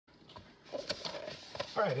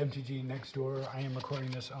All right, MTG next door. I am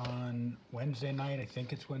recording this on Wednesday night. I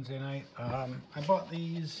think it's Wednesday night. I bought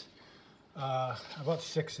these. I bought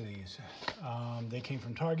 6 of these. They came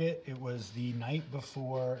from Target. It was the night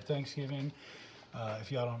before Thanksgiving.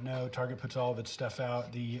 If y'all don't know, Target puts all of its stuff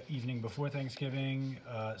out the evening before Thanksgiving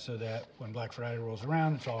so that when Black Friday rolls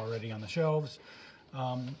around, it's already on the shelves.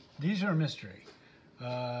 These are a mystery.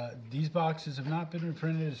 These boxes have not been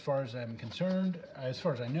reprinted as far as I'm concerned. As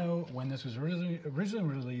far as I know, when this was originally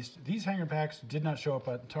released, these hanger packs did not show up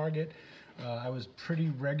at Target. I was pretty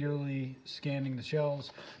regularly scanning the shelves,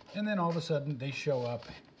 and then all of a sudden they show up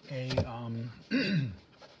a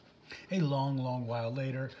long while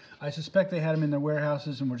later. I suspect they had them in their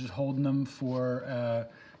warehouses and were just holding them for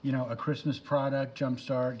you know, a Christmas product,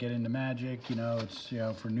 Jumpstart, get into Magic. You know, it's, you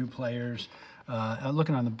know, for new players.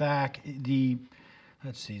 Looking on the back,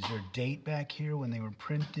 let's see, is there a date back here when they were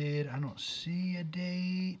printed? I don't see a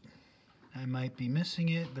date. I might be missing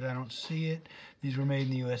it, but I don't see it. These were made in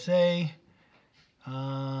the USA.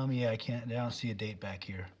 Yeah, I don't see a date back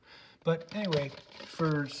here. But anyway,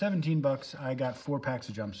 for 17 bucks, I got 4 packs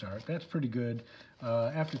of Jumpstart. That's pretty good.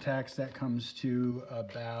 After tax, that comes to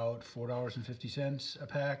about $4.50 a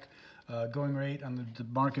pack. Going rate on the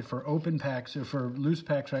market for open packs, or for loose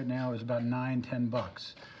packs right now, is about $9–10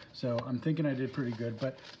 bucks. So I'm thinking I did pretty good,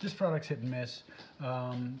 but this product's hit and miss.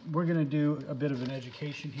 We're gonna do a bit of an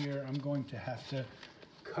education here. I'm going to have to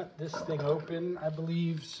cut this thing open, I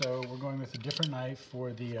believe. So we're going with a different knife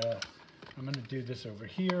for the, I'm gonna do this over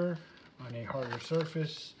here on a harder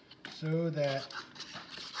surface so that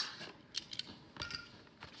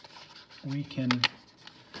we can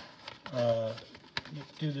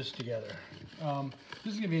do this together.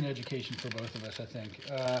 This is gonna be an education for both of us, I think.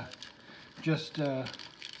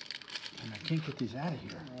 And I can't get these out of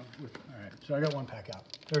here. All right, so I got 1 pack out.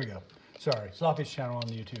 There we go. Sorry, Sloppy's channel on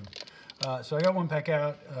the YouTube. So I got 1 pack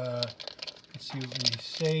out. Let's see what we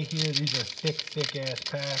say here. These are thick ass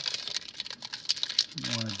packs.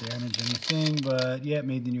 Don't want to damage anything, but yeah,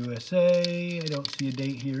 made in the USA. I don't see a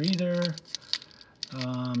date here either.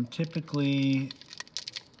 Typically,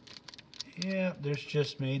 yeah, there's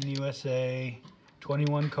just made in the USA.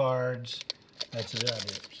 21 cards. That's about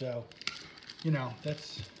it. So, you know,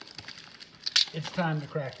 it's time to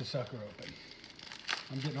crack the sucker open.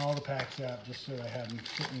 I'm getting all the packs out just so I have them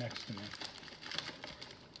sitting next to me.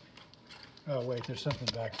 Oh wait, there's something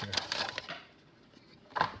back here.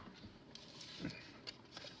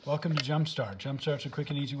 Welcome to Jumpstart. Jumpstart's a quick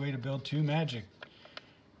and easy way to build 2 Magic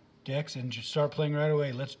decks and just start playing right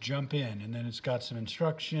away. Let's jump in. And then it's got some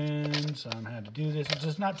instructions on how to do this. It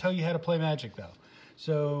does not tell you how to play Magic though.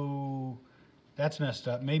 So that's messed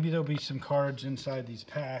up. Maybe there'll be some cards inside these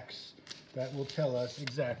packs that will tell us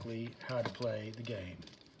exactly how to play the game.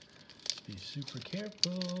 Be super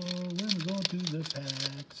careful when we go through the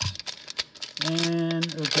packs.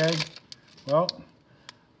 And, okay, well,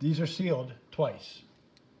 these are sealed twice.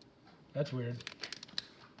 That's weird.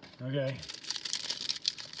 Okay.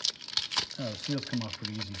 Oh, seals come off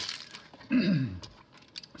pretty easy.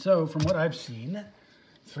 So, from what I've seen,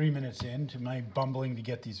 3 minutes into my bumbling to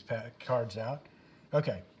get these cards out.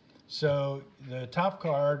 Okay. So the top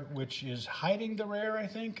card, which is hiding the rare, I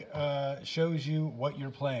think, shows you what you're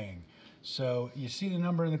playing. So you see the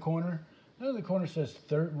number in the corner? No, the corner says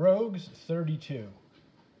Rogues 32.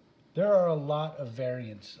 There are a lot of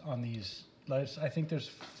variants on these. I think there's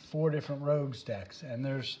 4 different Rogues decks, and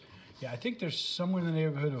there's, yeah, I think there's somewhere in the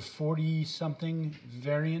neighborhood of 40-something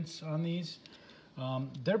variants on these.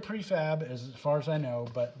 They're prefab as far as I know,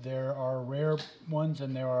 but there are rare ones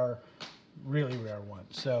and there are really rare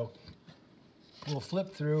ones. So we'll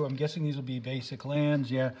flip through. I'm guessing these will be basic lands.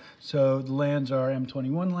 Yeah, so the lands are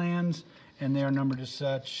M21 lands, and they are numbered as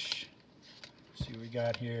such. Let's see what we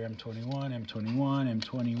got here. M21, M21,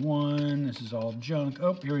 M21. This is all junk.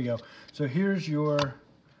 Oh, here we go. So here's your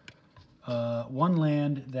 1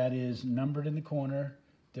 land that is numbered in the corner.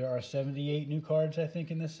 There are 78 new cards, I think,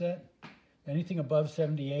 in this set. Anything above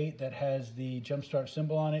 78 that has the Jumpstart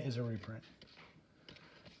symbol on it is a reprint.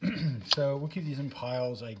 So we'll keep these in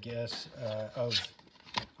piles, I guess,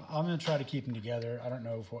 I'm going to try to keep them together. I don't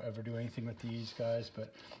know if we'll ever do anything with these guys,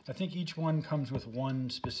 but I think each one comes with 1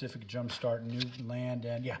 specific Jumpstart new land,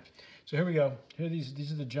 and yeah. So here we go. Here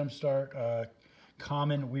these are the Jumpstart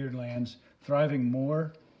common weird lands. Thriving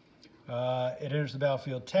Moor. It enters the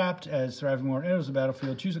battlefield tapped. As Thriving Moor enters the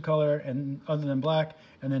battlefield, choose a color and other than black,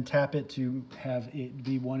 and then tap it to have it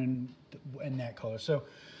be 1 in that color. So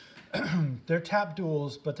they're tap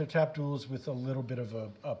duels, but they're tap duels with a little bit of a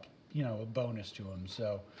bonus to them.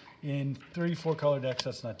 So in 3-4 color decks,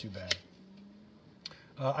 that's not too bad.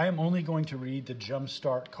 I am only going to read the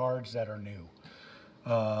Jumpstart cards that are new.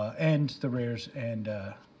 and the rares, and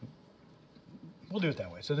we'll do it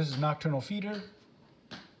that way. So this is Nocturnal Feeder.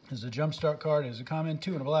 This is a Jumpstart card. It is a common,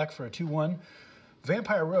 2 and a black for a 2/1.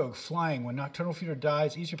 Vampire Rogue, flying. When Nocturnal Feeder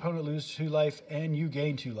dies, each opponent loses 2 life, and you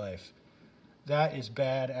gain 2 life. That is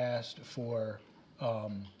badass for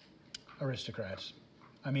aristocrats.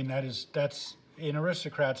 I mean, that's in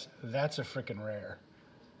aristocrats, that's a freaking rare.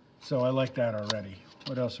 So I like that already.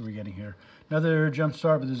 What else are we getting here? Another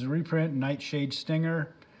Jumpstart, but there's a reprint, Nightshade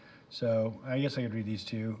Stinger. So I guess I could read these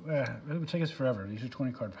two. It would take us forever. These are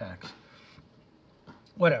 20 card packs.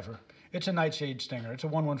 Whatever. It's a Nightshade Stinger. It's a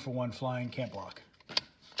 1/1 for 1 flying, can't block.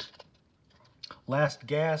 Last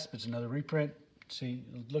Gasp, it's another reprint. See,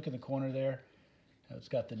 look in the corner there. It's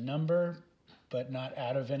got the number, but not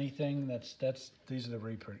out of anything. These are the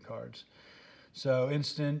reprint cards. So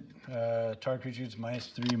instant, target creature is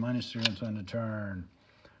 -3/-3 until end of turn.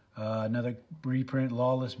 Another reprint,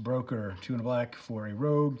 Lawless Broker, 2 and a black for a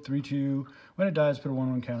rogue, 3/2. When it dies, put a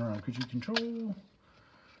 1/1 counter on creature control.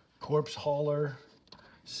 Corpse Hauler,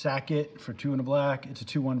 sack it for 2 and a black. It's a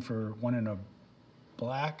 2/1 for 1 and a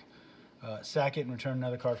black. Sack it and return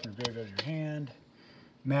another card from your graveyard to your hand.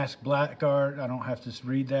 Mask Blackguard, I don't have to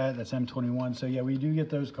read that. That's M21. So yeah, we do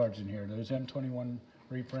get those cards in here. Those M21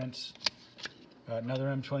 reprints. Another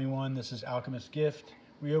M21. This is Alchemist Gift.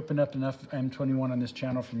 We opened up enough M21 on this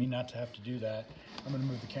channel for me not to have to do that. I'm going to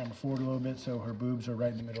move the camera forward a little bit so her boobs are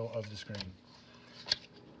right in the middle of the screen.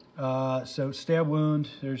 So Stab Wound.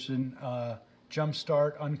 There's an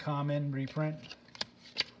Jumpstart Uncommon reprint.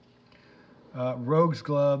 Rogue's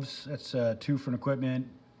Gloves. That's 2 for an equipment.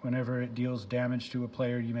 Whenever it deals damage to a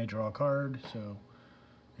player, you may draw a card. So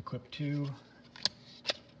equip 2.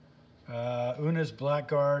 Una's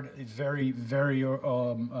Blackguard, very, very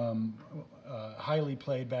highly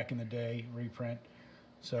played back in the day reprint.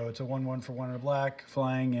 So it's a 1/1 for 1 and a black,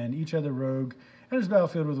 flying, and each other rogue enters the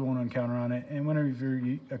battlefield with a 1/1 counter on it. And whenever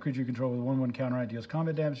a creature you control with a 1/1 counter on it deals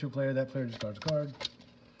combat damage to a player, that player discards a card.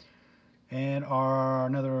 And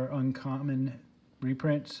another uncommon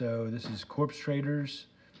reprint. So this is Corpse Traders.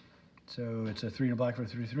 So it's a 3 and a black for a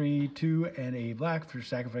 3/3, 2 and a black for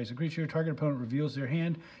sacrifice a creature. Target opponent reveals their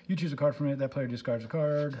hand. You choose a card from it. That player discards a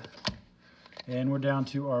card. And we're down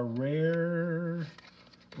to our rare,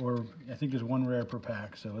 or I think there's 1 rare per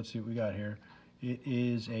pack. So let's see what we got here. It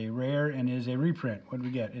is a rare and is a reprint. What do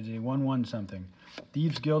we get? It's a 1/1 something.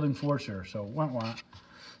 Thieves Guild Enforcer. So wah.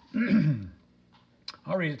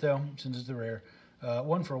 I'll read it though, since it's the rare.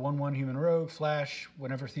 1 for a 1/1 human rogue, flash.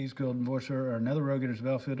 Whenever Thieves Guild Enforcer or another rogue enters the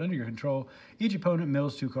battlefield under your control, each opponent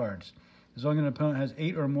mills 2 cards. As long as an opponent has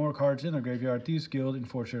 8 or more cards in their graveyard, Thieves Guild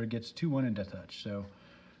Enforcer gets 2/1 and Death Touch. So,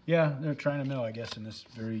 yeah, they're trying to mill, I guess, in this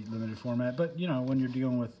very limited format. But, you know, when you're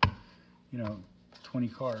dealing with, 20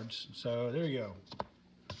 cards. So, there you go.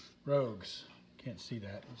 Rogues. Can't see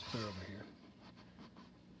that. Let's put it over here.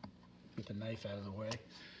 Get the knife out of the way.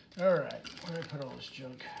 All right, where did I put all this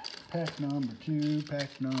junk? Pack number 2,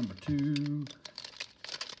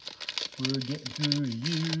 We're getting through to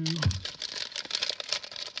you.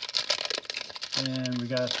 And we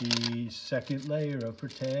got the second layer of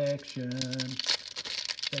protection.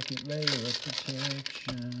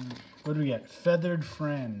 What do we get? Feathered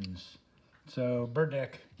Friends. So, bird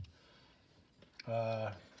deck.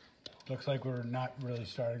 Looks like we're not really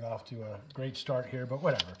starting off to a great start here, but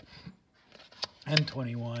whatever.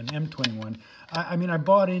 M21. I mean, I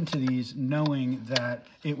bought into these knowing that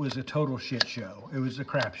it was a total shit show. It was a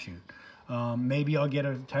crapshoot. Maybe I'll get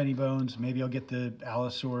a Tiny Bones. Maybe I'll get the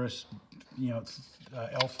Allosaurus,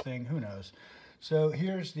 elf thing. Who knows? So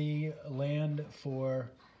here's the land for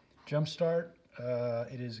Jumpstart.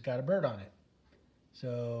 It has got a bird on it.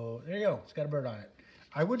 So there you go. It's got a bird on it.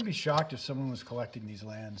 I wouldn't be shocked if someone was collecting these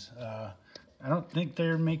lands. I don't think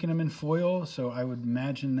they're making them in foil, so I would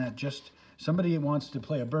imagine that just somebody wants to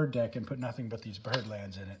play a bird deck and put nothing but these bird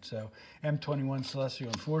lands in it. So M21 Celestial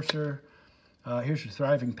Enforcer. Here's your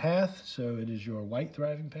Thriving Path. So it is your white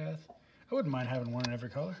Thriving Path. I wouldn't mind having 1 in every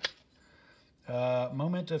color.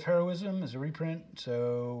 Moment of Heroism is a reprint.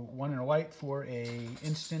 So 1 in a white for a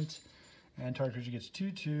instant. And target creature gets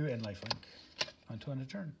 2/2 and lifelink until end of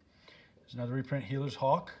turn. There's another reprint, Healer's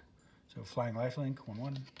Hawk. So flying lifelink,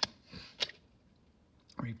 1/1.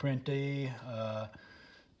 Reprint a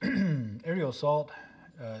Aerial Assault,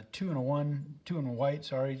 2 and a 1, 2 and a white,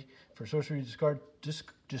 for sorcery, discard,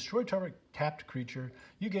 destroy target tapped creature.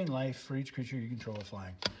 You gain life for each creature you control with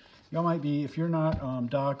flying. Y'all might be, if you're not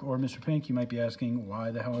Doc or Mr. Pink, you might be asking, why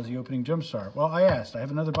the hell is he opening Jumpstart? Well, I asked. I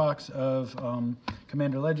have another box of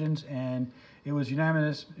Commander Legends, and it was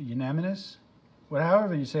unanimous?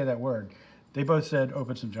 However you say that word. They both said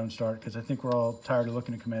open some Jumpstart, because I think we're all tired of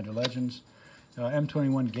looking at Commander Legends.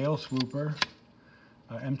 M21 Gale Swooper,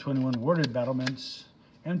 M21 Warded Battlements,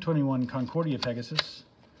 M21 Concordia Pegasus.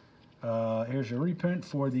 Here's your reprint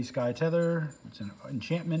for the Sky Tether. It's an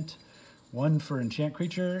enchantment. 1 for enchant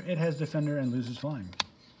creature. It has defender and loses flying.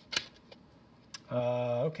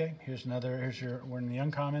 Okay, here's your, we're in the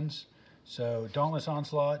uncommons. So Dauntless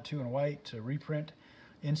Onslaught, 2 and white to reprint.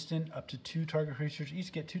 Instant, up to 2 target creatures.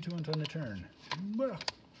 Each get 2/2 on the turn.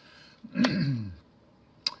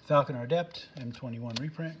 Falcon Adept, M21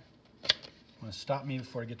 reprint. Want to stop me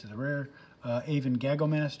before I get to the rare. Avon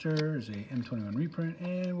Gagglemaster is a M21 reprint.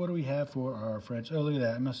 And what do we have for our friends? Oh, look at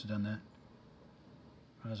that. I must have done that.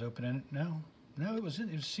 I was opening it. No, it was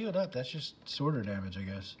sealed up. That's just sorter damage, I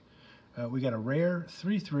guess. We got a rare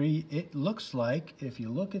 3/3. It looks like, if you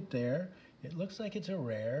look at there, it looks like it's a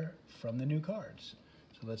rare from the new cards.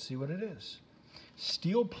 So let's see what it is.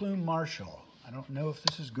 Steel Plume Marshal. I don't know if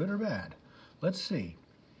this is good or bad. Let's see.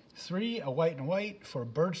 3, a white and white for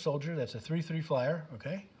Bird Soldier. That's a 3/3 flyer.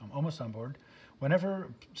 Okay, I'm almost on board.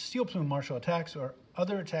 Whenever Steel Plume Marshal attacks or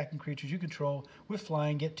other attacking creatures you control with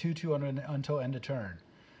flying, get 2/2 until end of turn.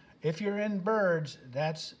 If you're in birds,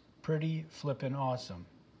 that's pretty flippin' awesome.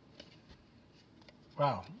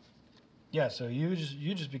 Wow. Yeah, so you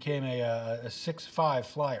just became a 6/5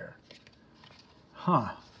 flyer.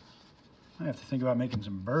 Huh. I have to think about making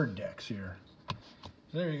some bird decks here.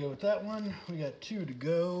 So there you go with that one. We got 2 to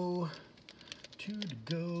go. 2 to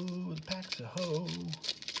go with packs of hoe.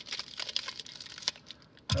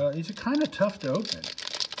 These are kind of tough to open.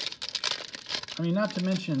 I mean, not to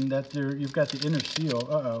mention that you've got the inner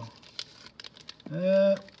seal.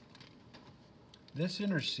 This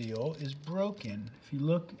inner seal is broken. If you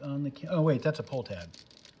look on the... Oh, wait, that's a pull tab.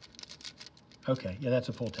 Okay, yeah, that's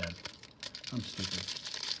a pull tab. I'm stupid.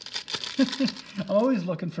 I'm always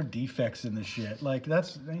looking for defects in this shit. Like,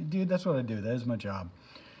 dude, that's what I do. That is my job.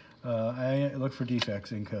 I look for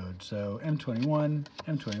defects in code. So, M21,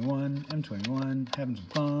 M21, M21, having some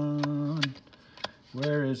fun.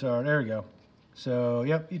 Where is our... There we go. So,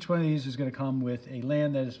 yep, each one of these is going to come with a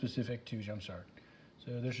land that is specific to Jumpstart.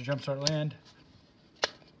 So, there's your Jumpstart land.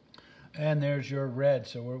 And there's your red.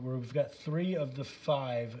 So, we've got 3 of the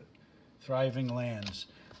 5 thriving lands.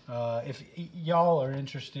 If y'all are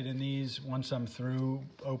interested in these, once I'm through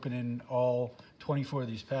opening all 24 of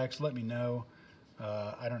these packs, let me know.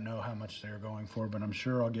 I don't know how much they're going for, but I'm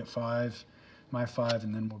sure I'll get 5, my 5,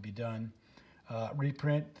 and then we'll be done.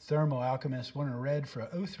 Reprint Thermo Alchemist, 1 in red for a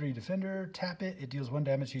 0/3 defender. Tap it. It deals 1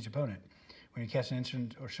 damage to each opponent. When you cast an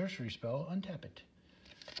instant or sorcery spell, untap it.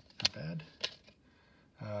 Not bad.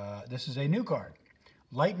 This is a new card.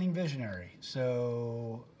 Lightning Visionary.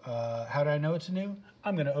 So, how do I know it's new?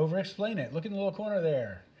 I'm going to over-explain it. Look in the little corner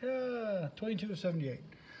there. Yeah, 22 of 78.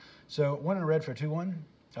 So, 1 in red for 2/1.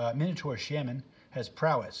 Minotaur Shaman has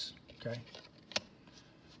prowess. Okay.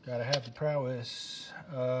 Gotta have the prowess.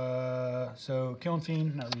 So, Killing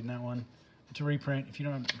Fiend, not reading that one. It's a reprint. If you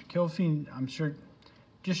don't have Kill Fiend, I'm sure,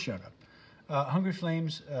 just shut up. Hungry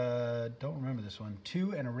Flames, don't remember this one.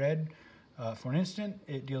 2 and a red. For an instant,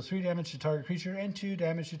 it deals 3 damage to target creature and 2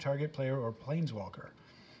 damage to target player or planeswalker.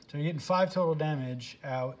 So you're getting 5 total damage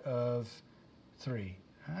out of 3.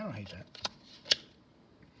 I don't hate that.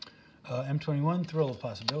 M21, Thrill of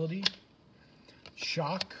Possibility.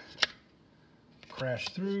 Shock. Crash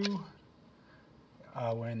Through.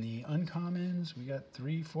 We're in the uncommons. We got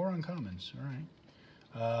 4 uncommons. All right.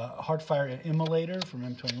 Heartfire Immolator from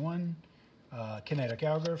M21. Kinetic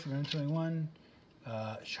Augur from M21.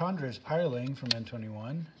 Chandra's Pyreling from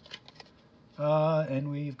M21.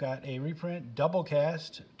 And we've got a reprint, Double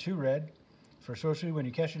Cast, 2 red. For sorcery, when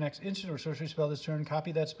you cast your next instant or sorcery spell this turn,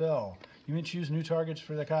 copy that spell. You may choose new targets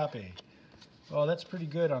for the copy. Well, that's pretty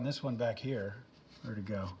good on this one back here. Where'd it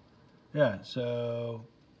go? Yeah, so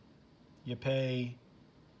you pay,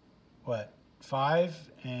 what,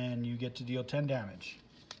 5, and you get to deal 10 damage.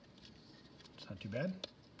 It's not too bad.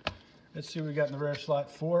 Let's see what we got in the rare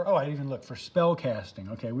slot for. Oh, I didn't even look for spell casting.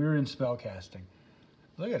 Okay, we were in spell casting.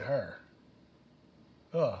 Look at her.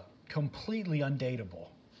 Ugh, completely undateable.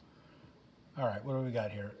 All right, what do we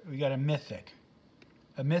got here? We got a mythic.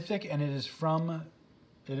 A mythic, and it is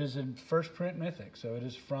in first print mythic, so it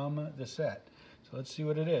is from the set. So let's see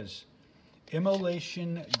what it is.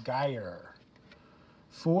 Immolation Gyre.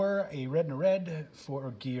 4, a red and a red,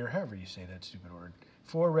 for gear, however you say that stupid word.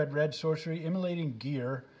 4 red sorcery, Immolating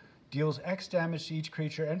Gear. Deals X damage to each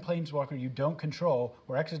creature and planeswalker you don't control,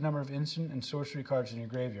 or X's number of instant and sorcery cards in your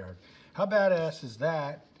graveyard. How badass is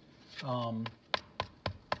that? I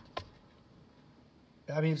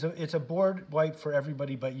mean, it's a board wipe for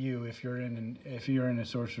everybody but you if you're in a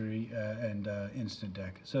sorcery and instant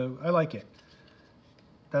deck. So I like it.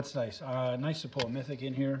 That's nice. Nice to pull a mythic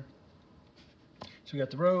in here. So we got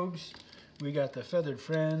the rogues, we got the feathered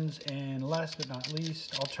friends, and last but not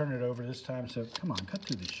least, I'll turn it over this time. So come on, cut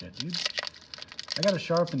through this shit, dude. I got to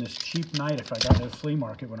sharpen this cheap knife I got at a flea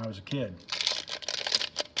market when I was a kid.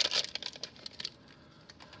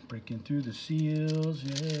 Breaking through the seals,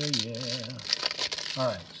 yeah. All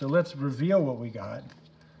right, so let's reveal what we got,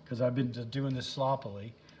 because I've been doing this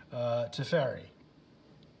sloppily. Teferi.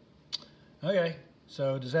 Okay,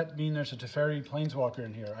 so does that mean there's a Teferi Planeswalker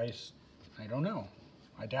in here? I don't know.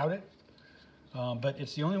 I doubt it. But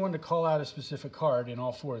it's the only one to call out a specific card in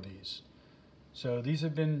all 4 of these. So these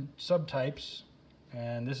have been subtypes,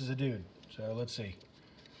 and this is a dude. So let's see.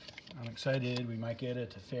 I'm excited. We might get a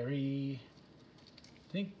Teferi.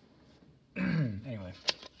 I think. Anyway.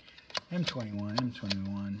 M21,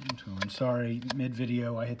 M21, M21. Sorry,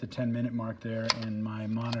 mid-video, I hit the 10-minute mark there, and my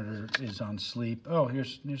monitor is on sleep. Oh,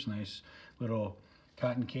 here's nice little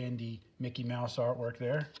cotton candy Mickey Mouse artwork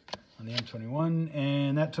there on the M21,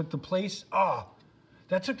 and that took the place.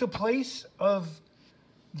 That took the place of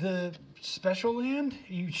the special land?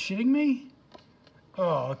 Are you shitting me?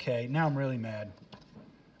 Oh, okay. Now I'm really mad.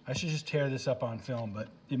 I should just tear this up on film, but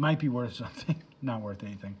it might be worth something. Not worth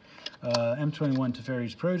anything. M21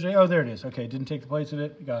 Teferi's Protege. Oh, there it is. Okay, didn't take the place of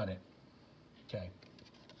it. Got it. Okay.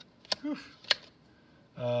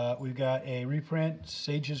 We've got a reprint,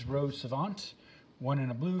 Sage's Rose Savant. 1 in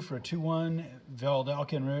a blue for a 2/1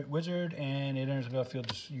 Veldalkin Wizard, and it enters the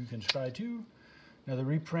battlefield you can scry 2. Another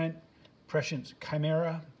reprint, Prescience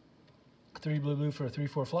Chimera. 3 blue for a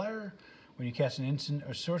 3/4 flyer. When you cast an instant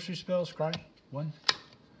or sorcery spell, scry 1.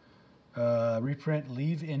 Reprint,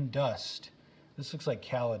 Leave in Dust. This looks like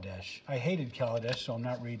Kaladesh. I hated Kaladesh, so I'm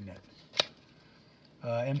not reading it.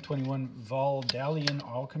 M21 Valdalian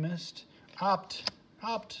Alchemist. Opt.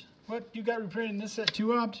 What? You got reprinted in this set?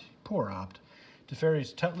 2 Opt? Poor Opt.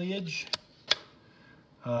 Teferi's Tutliage.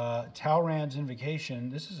 Talrand's Invocation.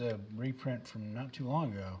 This is a reprint from not too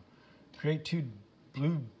long ago. Create 2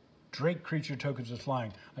 blue Drake creature tokens with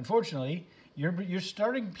flying. Unfortunately, you're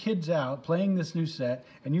starting kids out playing this new set,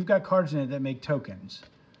 and you've got cards in it that make tokens.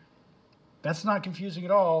 That's not confusing at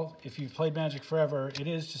all. If you've played Magic forever, it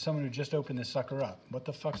is to someone who just opened this sucker up. What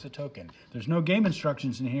the fuck's a token? There's no game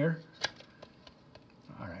instructions in here.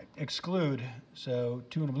 All right, exclude. So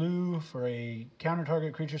 2 in a blue for a counter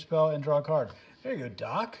target creature spell and draw a card. There you go,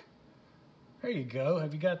 Doc. There you go.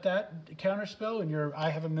 Have you got that counter spell in your I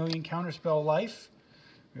have a million counter spell life?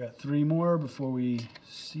 We got 3 more before we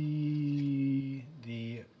see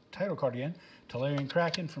the title card again. Tolarian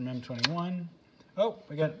Kraken from M21. Oh,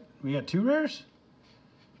 we got 2 rares?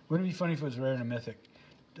 Wouldn't it be funny if it was rare and a mythic?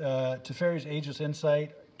 Teferi's Ageless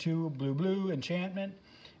Insight, 2 blue enchantment.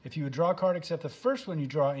 If you would draw a card except the first one you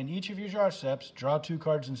draw in each of your draw steps, draw 2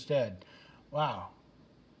 cards instead. Wow.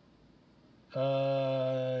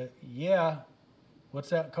 Yeah. What's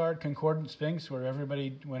that card? Concordant Sphinx, where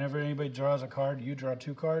whenever anybody draws a card, you draw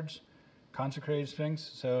 2 cards. Consecrated Sphinx.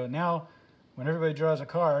 So now, when everybody draws a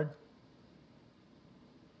card,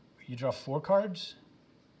 you draw 4 cards?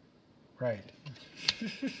 Right.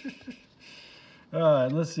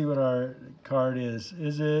 And let's see what our card is.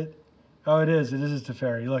 Is it? Oh, it is. It is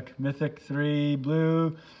Teferi. Look, Mythic 3,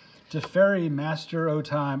 blue. Teferi Master O'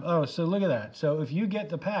 Time. Oh, so look at that. So if you get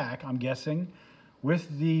the pack, I'm guessing, with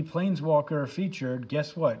the Planeswalker featured,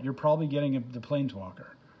 guess what? You're probably getting the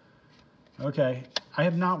Planeswalker. Okay. I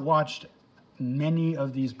have not watched many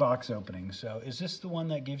of these box openings. So is this the one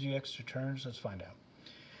that gives you extra turns? Let's find out.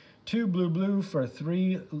 2 blue for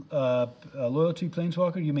 3 loyalty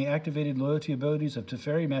Planeswalker. You may activate loyalty abilities of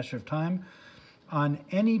Teferi, Master of Time, on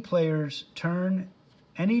any player's turn,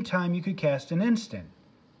 anytime you could cast an instant.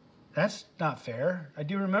 That's not fair. I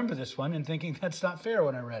do remember this one and thinking that's not fair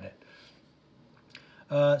when I read it.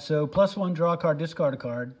 So +1, draw a card, discard a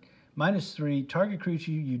card. -3, target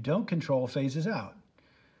creature you don't control phases out.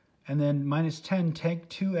 And then -10, take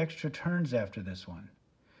 2 extra turns after this one.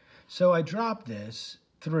 So I drop this.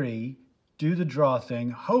 3, do the draw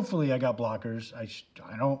thing. Hopefully I got blockers. I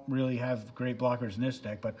don't really have great blockers in this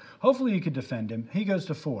deck, but hopefully you could defend him. He goes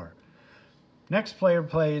to 4. Next player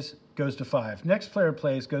plays, goes to 5. Next player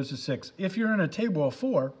plays, goes to 6. If you're in a table of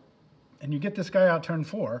 4, and you get this guy out turn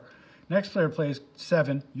 4, next player plays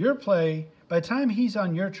 7. Your play, by the time he's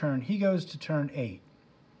on your turn, he goes to turn 8.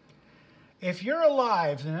 If you're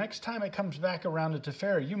alive, the next time it comes back around to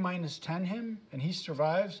Teferi, you -10 him, and he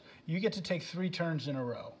survives, you get to take 3 turns in a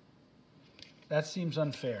row. That seems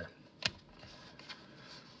unfair.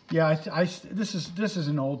 Yeah, this is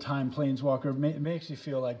an old time Planeswalker. It makes you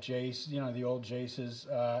feel like Jace, you know, the old Jaces.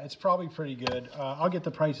 It's probably pretty good. I'll get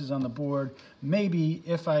the prices on the board. Maybe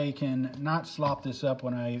if I can not slop this up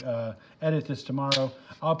when I edit this tomorrow,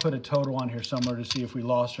 I'll put a total on here somewhere to see if we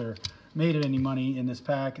lost or made any money in this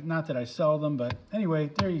pack. Not that I sell them, but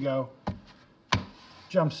anyway, there you go.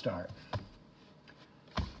 Jumpstart.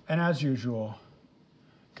 And as usual,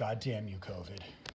 God damn you, COVID.